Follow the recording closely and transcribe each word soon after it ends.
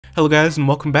Hello guys, and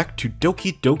welcome back to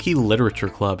Doki Doki Literature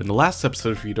Club. In the last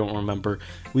episode, if you don't remember,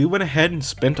 we went ahead and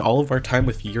spent all of our time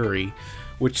with Yuri,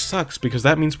 which sucks because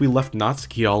that means we left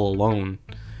Natsuki all alone.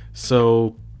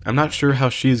 So, I'm not sure how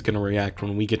she's gonna react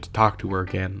when we get to talk to her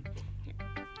again.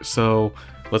 So,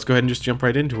 let's go ahead and just jump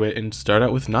right into it and start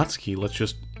out with Natsuki. Let's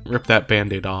just rip that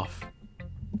band-aid off.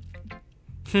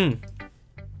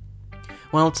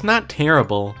 Well, it's not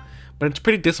terrible, but it's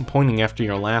pretty disappointing after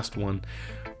your last one.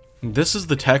 This is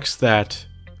the text that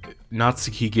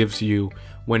Natsuki gives you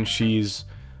when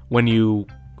you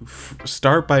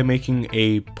start by making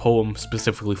a poem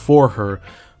specifically for her,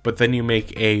 but then you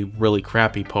make a really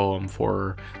crappy poem for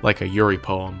her, like a Yuri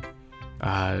poem.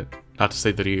 Not to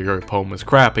say that a Yuri poem is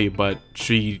crappy, but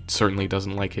she certainly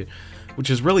doesn't like it,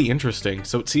 which is really interesting.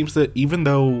 So it seems that even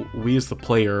though we as the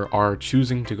player are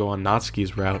choosing to go on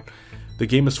Natsuki's route, the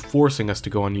game is forcing us to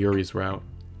go on Yuri's route.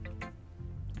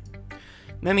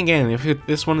 Then again, if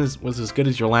this one was as good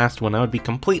as your last one, I would be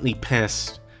completely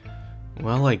pissed.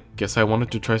 Well, I guess I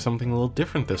wanted to try something a little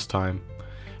different this time.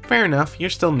 Fair enough, you're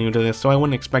still new to this, so I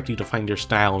wouldn't expect you to find your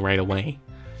style right away.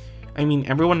 I mean,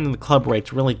 everyone in the club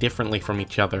writes really differently from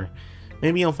each other.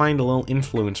 Maybe you'll find a little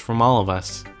influence from all of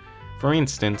us. For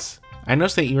instance, I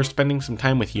noticed that you were spending some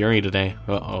time with Yuri today.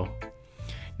 Uh-oh.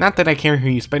 Not that I care who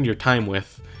you spend your time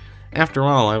with. After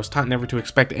all, I was taught never to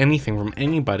expect anything from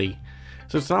anybody.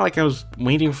 So it's not like I was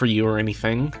waiting for you or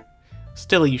anything.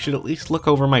 Still, you should at least look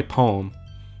over my poem.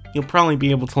 You'll probably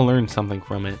be able to learn something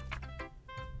from it.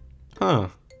 Huh.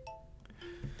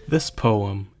 This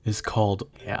poem is called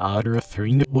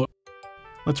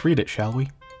Let's read it, shall we?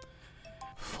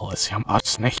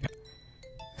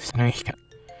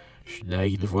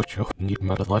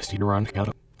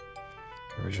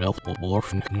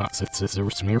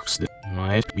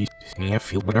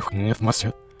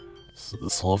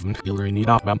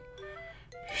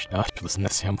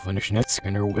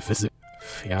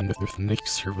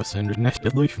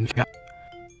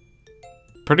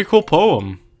 Pretty cool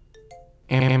poem.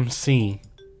 MC,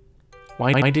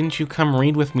 why didn't you come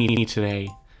read with me today?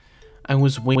 I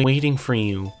was waiting for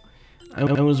you. I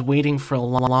was waiting for a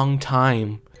long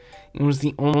time. It was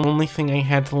the only thing I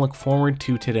had to look forward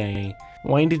to today.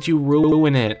 Why did you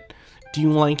ruin it? Do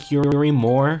you like Yuri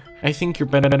more? I think you're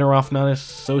better off not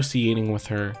associating with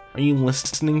her. Are you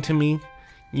listening to me?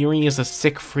 Yuri is a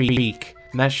sick freak.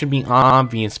 That should be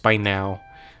obvious by now.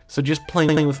 So just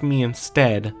play with me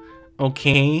instead,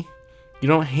 okay? You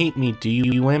don't hate me, do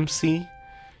you, MC?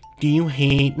 Do you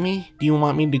hate me? Do you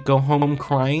want me to go home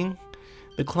crying?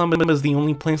 The club is the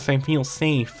only place I feel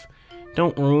safe.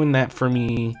 Don't ruin that for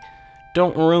me.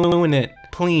 Don't ruin it,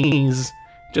 please.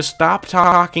 Just stop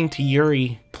talking to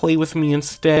Yuri. Play with me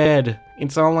instead.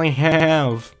 It's all I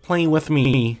have. Play with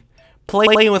me.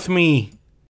 Play with me!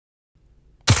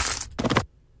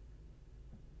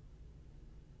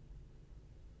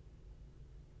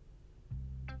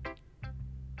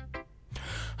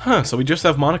 Huh, so we just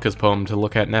have Monika's poem to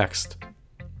look at next.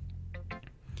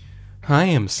 Hi,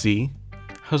 MC.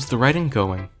 How's the writing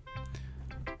going?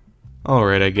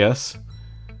 Alright, I guess.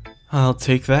 I'll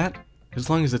take that. As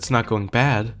long as it's not going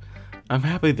bad. I'm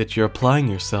happy that you're applying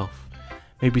yourself.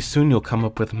 Maybe soon you'll come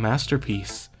up with a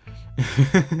masterpiece.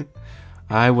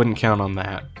 I wouldn't count on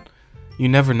that. You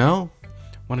never know.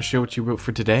 Want to share what you wrote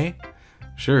for today?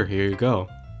 Sure, here you go.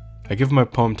 I give my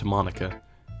poem to Monika.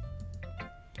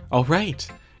 Alright.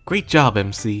 Great job,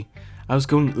 MC. I was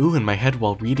going ooh in my head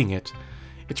while reading it.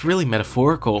 It's really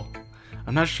metaphorical.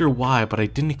 I'm not sure why, but I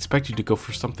didn't expect you to go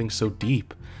for something so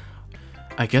deep.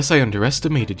 I guess I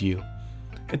underestimated you.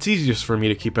 It's easiest for me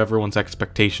to keep everyone's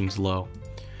expectations low.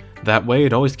 That way,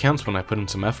 it always counts when I put in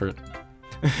some effort.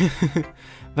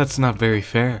 That's not very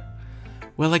fair.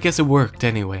 Well, I guess it worked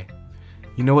anyway.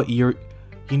 You know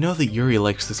that Yuri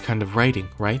likes this kind of writing,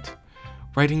 right?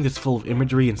 Writing that's full of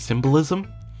imagery and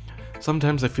symbolism?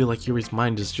 Sometimes I feel like Yuri's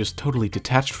mind is just totally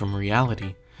detached from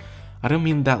reality. I don't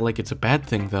mean that like it's a bad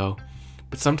thing, though,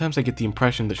 but sometimes I get the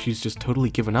impression that she's just totally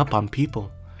given up on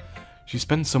people. She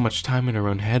spends so much time in her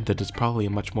own head that it's probably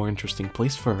a much more interesting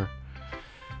place for her.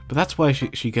 But that's why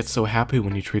she gets so happy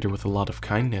when you treat her with a lot of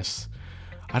kindness.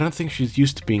 I don't think she's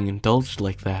used to being indulged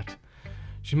like that.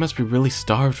 She must be really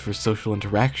starved for social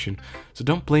interaction, so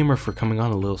don't blame her for coming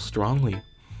on a little strongly.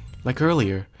 Like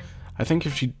earlier, I think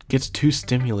if she gets too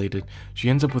stimulated, she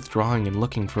ends up withdrawing and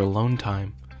looking for alone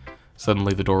time.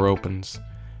 Suddenly the door opens.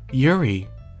 Yuri!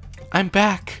 I'm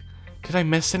back! Did I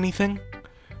miss anything?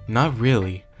 Not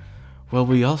really. Well,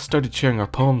 we all started sharing our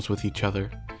poems with each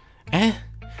other.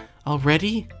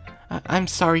 Already? I'm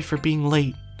sorry for being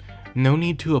late. No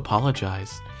need to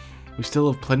apologize. We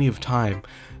still have plenty of time,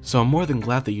 so I'm more than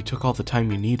glad that you took all the time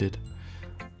you needed.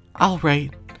 I'll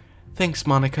write. Thanks,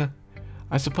 Monica.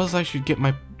 I suppose I should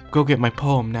go get my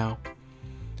poem now.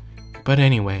 But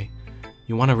anyway,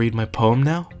 you want to read my poem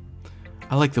now?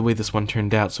 I like the way this one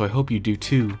turned out, so I hope you do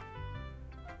too.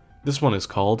 This one is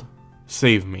called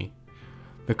Save Me.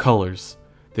 The colors,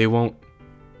 they won't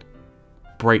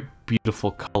bright,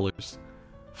 beautiful colors,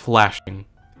 flashing,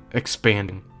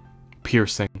 expanding,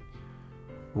 piercing,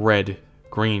 red,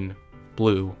 green,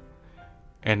 blue,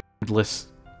 and endless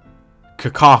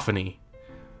cacophony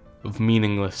of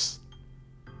meaningless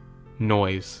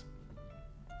noise.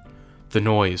 The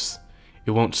noise,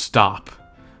 it won't stop.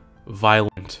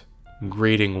 Violent,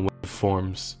 grating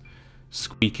waveforms,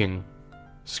 squeaking,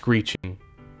 screeching,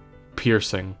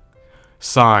 piercing,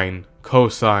 sine,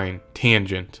 cosine,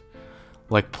 tangent,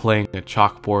 like playing a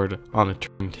chalkboard on a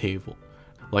turntable,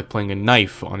 like playing a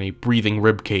knife on a breathing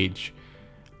ribcage,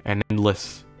 an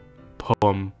endless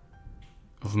poem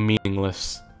of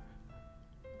meaningless.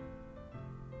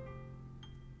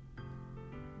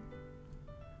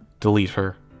 Delete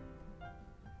her.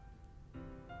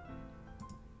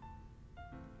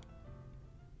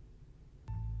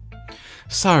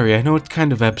 Sorry, I know it's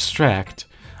kind of abstract.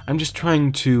 I'm just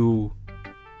trying to...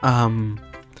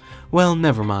 well,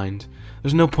 never mind.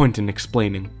 There's no point in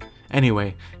explaining.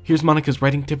 Anyway, here's Monica's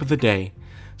writing tip of the day.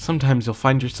 Sometimes you'll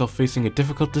find yourself facing a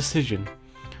difficult decision.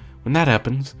 When that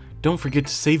happens, don't forget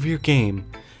to save your game.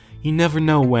 You never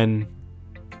know when...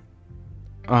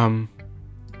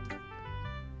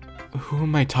 Who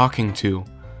am I talking to?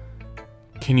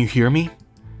 Can you hear me?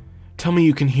 Tell me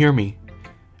you can hear me.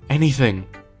 Anything.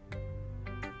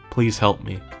 Please help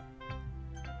me.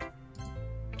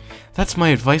 That's my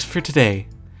advice for today.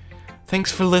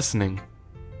 Thanks for listening.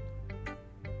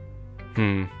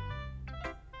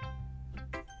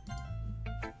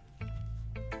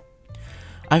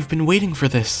 I've been waiting for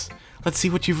this. Let's see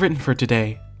what you've written for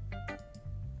today.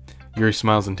 Yuri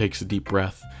smiles and takes a deep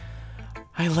breath.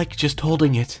 I like just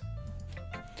holding it.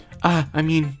 I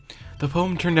mean, the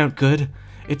poem turned out good.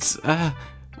 It's,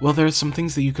 well, there are some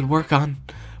things that you could work on,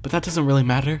 but that doesn't really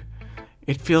matter.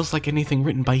 It feels like anything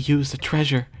written by you is a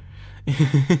treasure.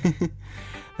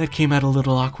 That came out a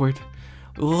little awkward.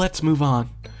 Let's move on.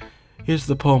 Here's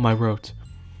the poem I wrote.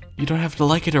 You don't have to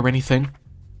like it or anything.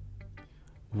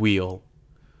 Wheel.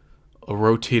 A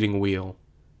rotating wheel.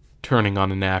 Turning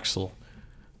on an axle.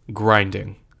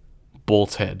 Grinding.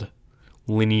 Bolt head.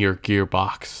 Linear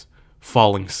gearbox.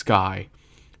 Falling sky.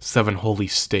 7 holy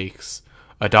stakes.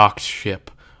 A docked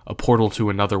ship. A portal to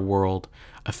another world.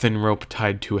 A thin rope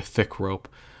tied to a thick rope.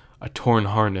 A torn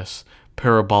harness.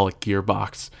 Parabolic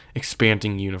gearbox.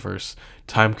 Expanding universe.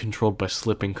 Time controlled by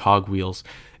slipping cogwheels.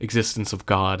 Existence of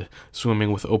God.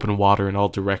 Swimming with open water in all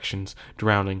directions.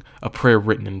 Drowning. A prayer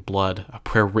written in blood. A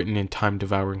prayer written in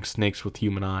time-devouring snakes with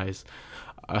human eyes.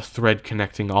 A thread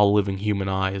connecting all living human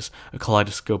eyes, a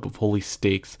kaleidoscope of holy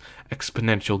stakes,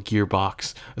 exponential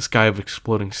gearbox, a sky of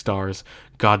exploding stars,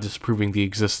 God disproving the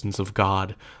existence of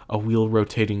God, a wheel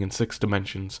rotating in 6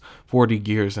 dimensions, 40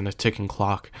 gears and a ticking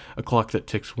clock, a clock that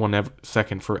ticks 1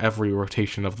 second for every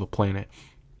rotation of the planet,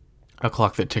 a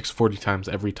clock that ticks 40 times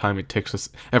every time it ticks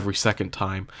every second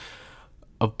time,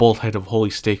 a bolt head of holy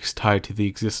stakes tied to the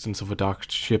existence of a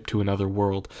docked ship to another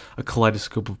world, a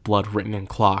kaleidoscope of blood written in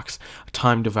clocks, a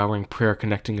time-devouring prayer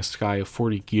connecting a sky of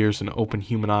 40 gears and open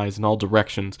human eyes in all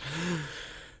directions,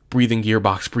 breathing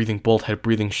gearbox, breathing bolt head,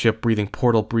 breathing ship, breathing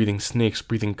portal, breathing snakes,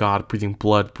 breathing God, breathing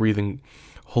blood, breathing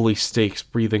holy stakes,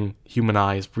 breathing human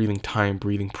eyes, breathing time,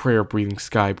 breathing prayer, breathing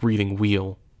sky, breathing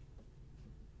wheel.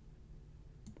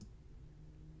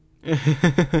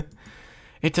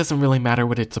 It doesn't really matter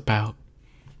what it's about.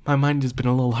 My mind has been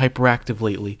a little hyperactive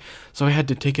lately, so I had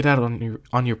to take it out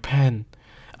on your pen.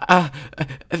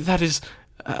 That is,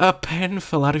 a pen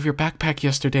fell out of your backpack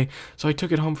yesterday, so I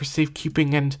took it home for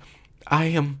safekeeping, and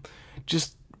I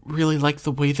just really like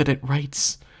the way that it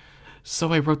writes.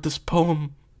 So I wrote this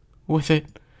poem with it,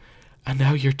 and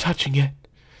now you're touching it.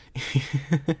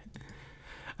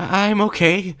 I'm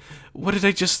okay. What did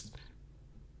I just...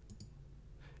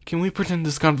 Can we pretend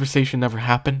this conversation never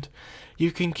happened?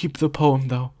 You can keep the poem,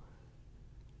 though.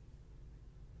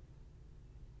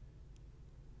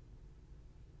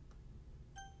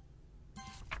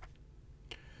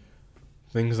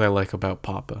 Things I like about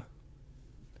Papa.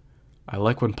 I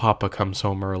like when Papa comes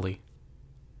home early.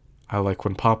 I like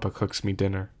when Papa cooks me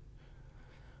dinner.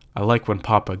 I like when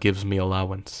Papa gives me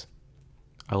allowance.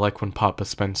 I like when Papa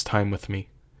spends time with me.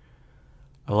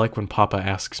 I like when Papa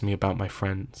asks me about my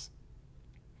friends.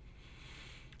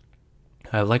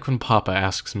 I like when Papa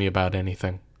asks me about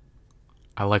anything.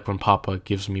 I like when Papa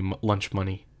gives me lunch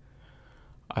money.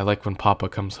 I like when Papa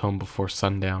comes home before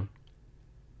sundown.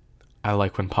 I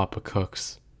like when Papa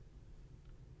cooks.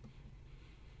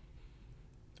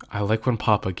 I like when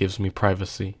Papa gives me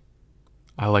privacy.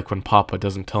 I like when Papa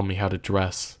doesn't tell me how to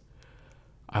dress.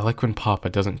 I like when Papa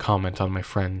doesn't comment on my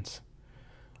friends.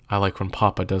 I like when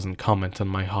Papa doesn't comment on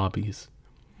my hobbies.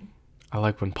 I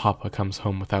like when Papa comes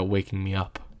home without waking me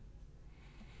up.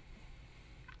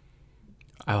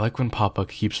 I like when Papa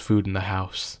keeps food in the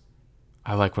house.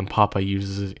 I like when Papa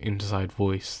uses his inside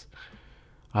voice.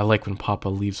 I like when Papa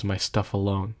leaves my stuff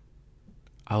alone.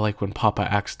 I like when Papa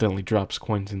accidentally drops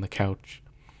coins in the couch.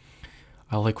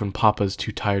 I like when Papa is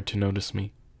too tired to notice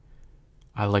me.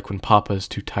 I like when Papa is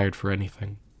too tired for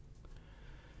anything.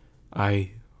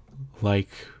 I like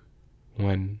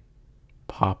when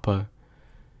Papa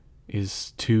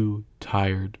is too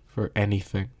tired for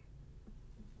anything.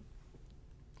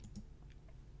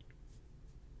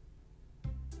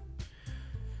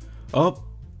 Oh,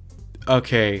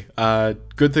 okay.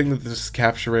 Good thing that this is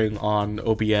capturing on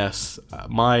OBS.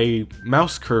 My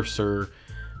mouse cursor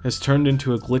has turned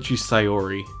into a glitchy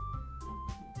Sayori,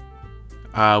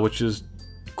 which is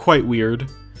quite weird.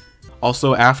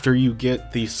 Also, after you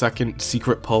get the second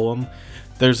secret poem,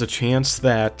 there's a chance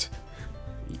that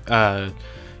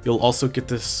you'll also get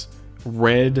this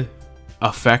red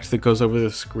effect that goes over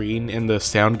the screen and the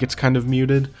sound gets kind of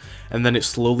muted, and then it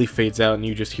slowly fades out and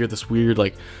you just hear this weird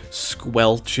like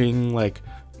squelching like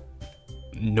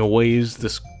noise,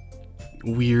 this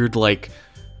weird like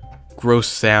gross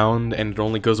sound, and it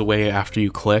only goes away after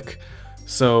you click.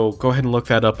 So go ahead and look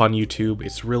that up on YouTube.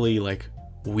 It's really like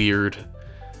weird.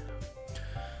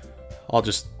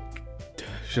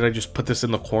 Should I just put this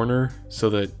in the corner so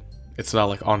that it's not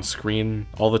like on screen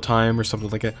all the time or something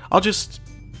like that? I'll just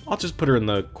put her in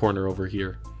the corner over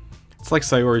here. It's like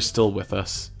Sayori's still with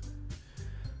us.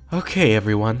 Okay,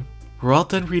 everyone. We're all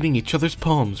done reading each other's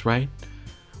poems, right?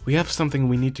 We have something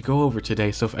we need to go over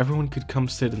today, so if everyone could come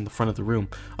sit in the front of the room.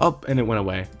 Oh, and it went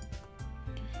away.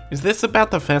 Is this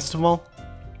about the festival?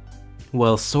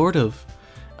 Well, sort of.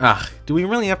 Do we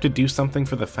really have to do something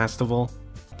for the festival?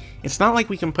 It's not like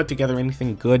we can put together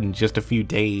anything good in just a few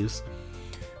days.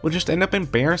 We'll just end up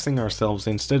embarrassing ourselves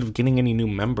instead of getting any new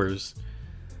members.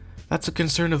 That's a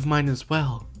concern of mine as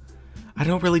well. I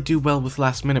don't really do well with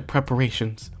last-minute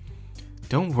preparations.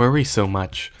 Don't worry so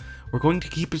much. We're going to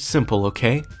keep it simple,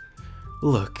 okay?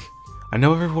 Look, I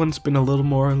know everyone's been a little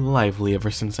more lively ever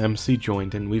since MC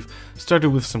joined, and we've started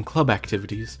with some club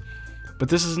activities, but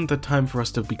this isn't the time for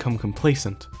us to become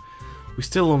complacent. We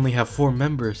still only have 4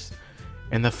 members,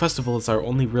 and the festival is our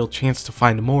only real chance to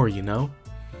find more, you know?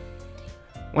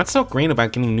 What's so great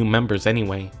about getting new members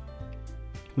anyway?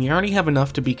 We already have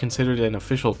enough to be considered an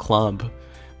official club.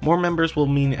 More members will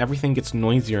mean everything gets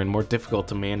noisier and more difficult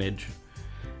to manage.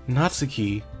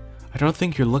 Natsuki, I don't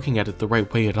think you're looking at it the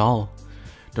right way at all.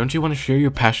 Don't you want to share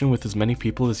your passion with as many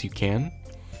people as you can?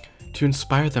 To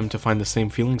inspire them to find the same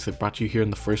feelings that brought you here in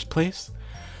the first place?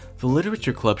 The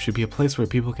literature club should be a place where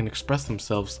people can express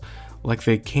themselves like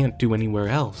they can't do anywhere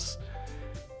else.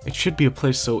 It should be a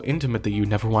place so intimate that you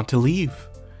never want to leave.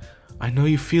 I know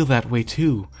you feel that way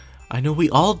too. I know we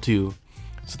all do.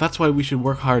 So that's why we should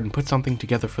work hard and put something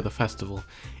together for the festival,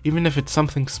 even if it's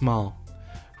something small.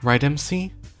 Right,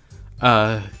 MC?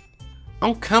 Oh,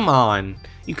 come on.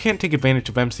 You can't take advantage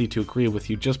of MC to agree with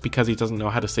you just because he doesn't know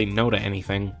how to say no to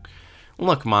anything.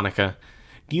 Look, Monica,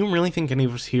 do you really think any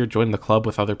of us here joined the club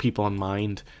with other people in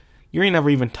mind? Yuri never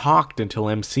even talked until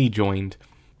MC joined.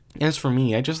 As for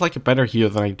me, I just like it better here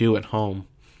than I do at home.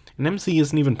 And MC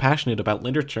isn't even passionate about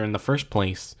literature in the first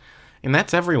place. And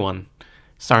that's everyone.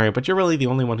 Sorry, but you're really the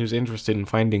only one who's interested in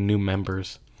finding new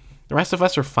members. The rest of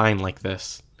us are fine like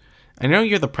this. I know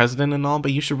you're the president and all,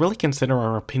 but you should really consider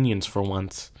our opinions for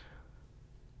once.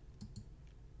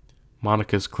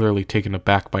 Monica's clearly taken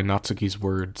aback by Natsuki's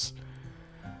words.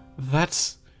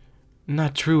 That's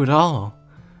not true at all.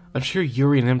 I'm sure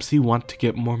Yuri and MC want to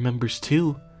get more members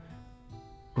too.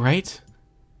 Right?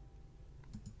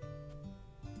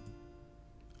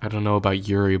 I don't know about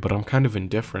Yuri, but I'm kind of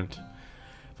indifferent.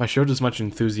 If I showed as much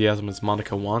enthusiasm as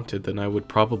Monica wanted, then I would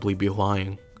probably be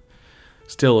lying.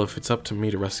 Still, if it's up to me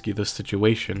to rescue this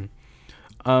situation...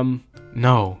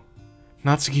 no.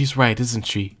 Natsuki's right, isn't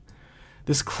she?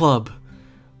 This club,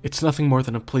 it's nothing more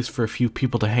than a place for a few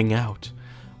people to hang out.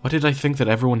 Why did I think that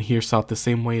everyone here saw it the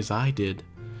same way as I did?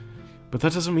 But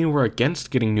that doesn't mean we're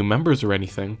against getting new members or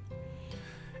anything.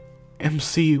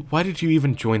 MC, why did you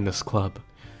even join this club?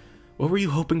 What were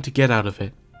you hoping to get out of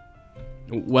it?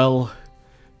 Well,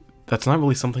 that's not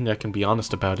really something I can be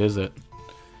honest about, is it?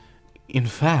 In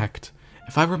fact,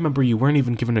 if I remember, you weren't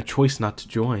even given a choice not to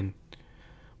join.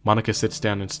 Monica sits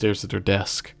down and stares at her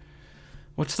desk.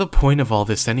 What's the point of all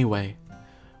this anyway?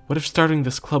 What if starting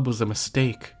this club was a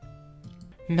mistake?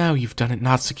 Now you've done it,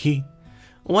 Natsuki.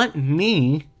 What,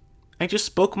 me? I just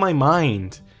spoke my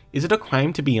mind. Is it a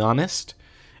crime to be honest?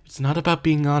 It's not about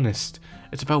being honest.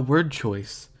 It's about word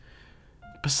choice.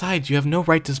 Besides, you have no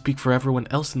right to speak for everyone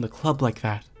else in the club like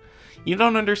that. You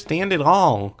don't understand at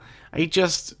all. I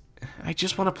just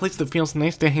want a place that feels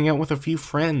nice to hang out with a few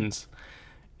friends.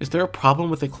 Is there a problem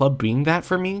with the club being that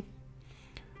for me?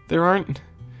 There aren't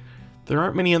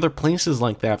many other places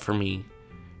like that for me.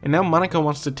 And now Monika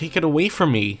wants to take it away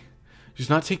from me. She's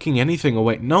not taking anything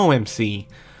away. No, MC.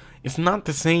 It's not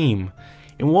the same.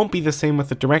 It won't be the same with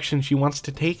the direction she wants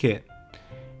to take it.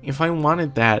 If I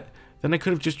wanted that, then I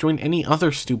could have just joined any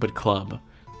other stupid club.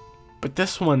 But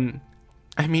this one,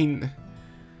 I mean,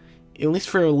 at least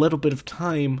for a little bit of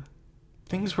time,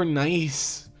 things were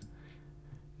nice.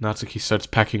 Natsuki starts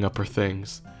packing up her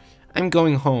things. I'm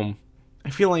going home. I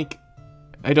feel like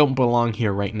I don't belong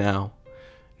here right now.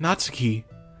 Natsuki.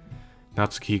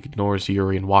 Natsuki ignores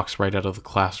Yuri and walks right out of the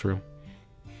classroom.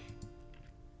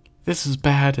 This is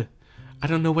bad. I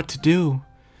don't know what to do.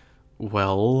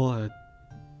 Well,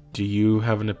 do you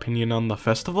have an opinion on the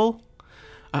festival?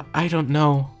 I don't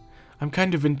know. I'm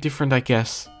kind of indifferent, I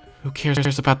guess. Who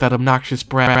cares about that obnoxious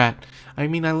brat? I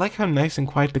mean, I like how nice and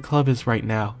quiet the club is right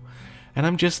now. And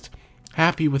I'm just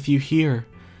happy with you here.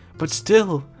 But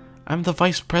still, I'm the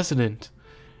vice president.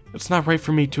 It's not right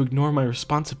for me to ignore my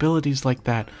responsibilities like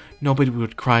that. Nobody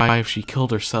would cry if she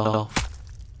killed herself.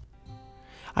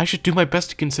 I should do my best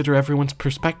to consider everyone's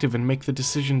perspective and make the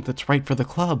decision that's right for the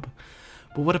club.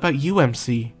 But what about you,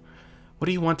 MC? What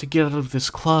do you want to get out of this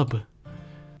club?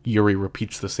 Yuri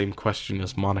repeats the same question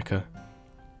as Monika.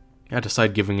 I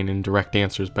decide giving an indirect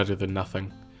answer is better than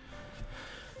nothing.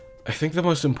 I think the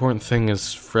most important thing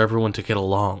is for everyone to get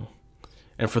along,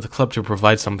 and for the club to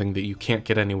provide something that you can't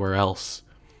get anywhere else.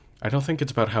 I don't think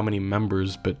it's about how many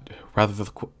members, but rather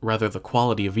the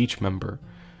quality of each member.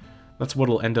 That's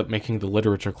what'll end up making the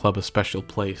literature club a special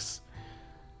place.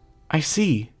 I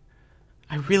see.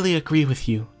 I really agree with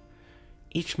you.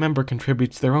 Each member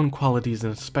contributes their own qualities in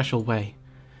a special way.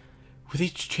 With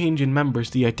each change in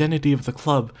members, the identity of the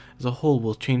club as a whole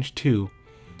will change too.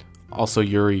 Also,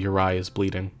 Yuri, your eye is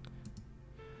bleeding.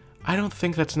 I don't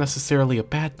think that's necessarily a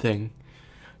bad thing.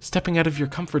 Stepping out of your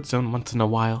comfort zone once in a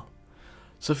while.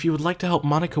 So if you would like to help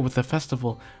Monika with the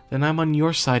festival, then I'm on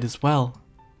your side as well.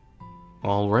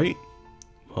 Alright.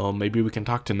 Well, maybe we can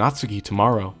talk to Natsuki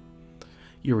tomorrow.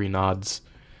 Yuri nods.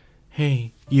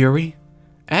 Hey, Yuri?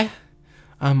 I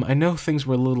know things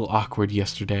were a little awkward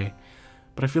yesterday,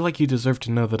 but I feel like you deserve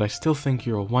to know that I still think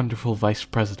you're a wonderful vice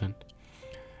president.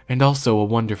 And also a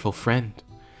wonderful friend.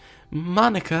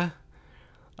 Monika!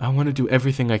 I want to do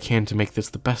everything I can to make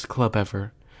this the best club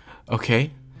ever.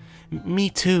 Okay? Me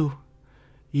too.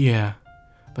 Yeah.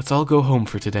 Let's all go home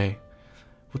for today.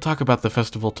 We'll talk about the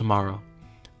festival tomorrow.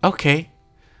 Okay.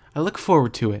 I look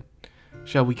forward to it.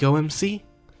 Shall we go, MC?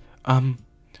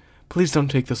 Please don't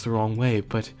take this the wrong way,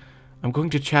 but I'm going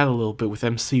to chat a little bit with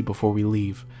MC before we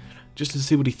leave, just to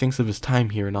see what he thinks of his time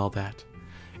here and all that.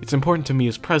 It's important to me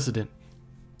as president.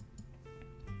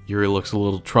 Yuri looks a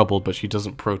little troubled, but she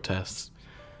doesn't protest.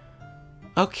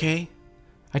 Okay.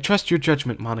 I trust your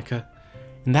judgment, Monika.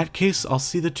 In that case, I'll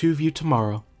see the two of you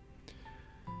tomorrow.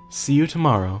 See you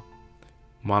tomorrow.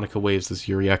 Monika waves as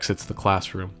Yuri exits the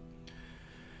classroom.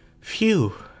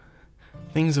 Phew.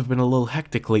 Things have been a little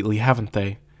hectic lately, haven't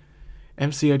they?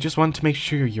 MC, I just wanted to make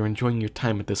sure you're enjoying your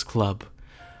time at this club.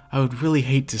 I would really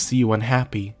hate to see you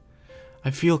unhappy. I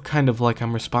feel kind of like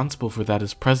I'm responsible for that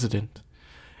as president.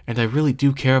 And I really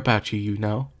do care about you, you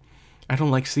know? I don't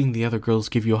like seeing the other girls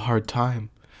give you a hard time.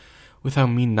 With how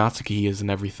mean Natsuki is and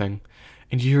everything.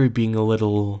 And Yuri being a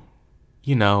little...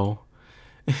 you know...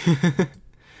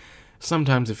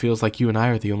 Sometimes it feels like you and I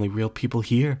are the only real people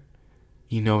here.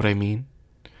 You know what I mean?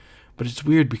 But it's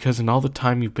weird because in all the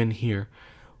time you've been here,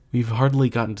 we've hardly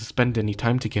gotten to spend any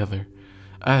time together.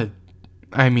 I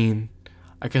mean,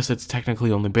 I guess it's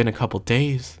technically only been a couple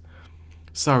days.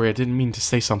 Sorry, I didn't mean to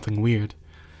say something weird.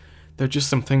 They're just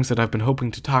some things that I've been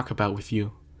hoping to talk about with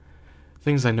you.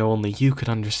 Things I know only you could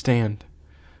understand.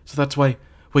 So that's why...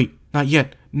 Wait, not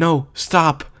yet. No,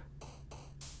 stop!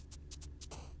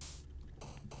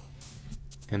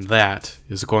 And that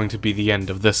is going to be the end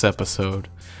of this episode.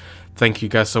 Thank you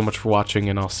guys so much for watching,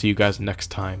 and I'll see you guys next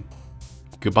time.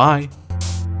 Goodbye!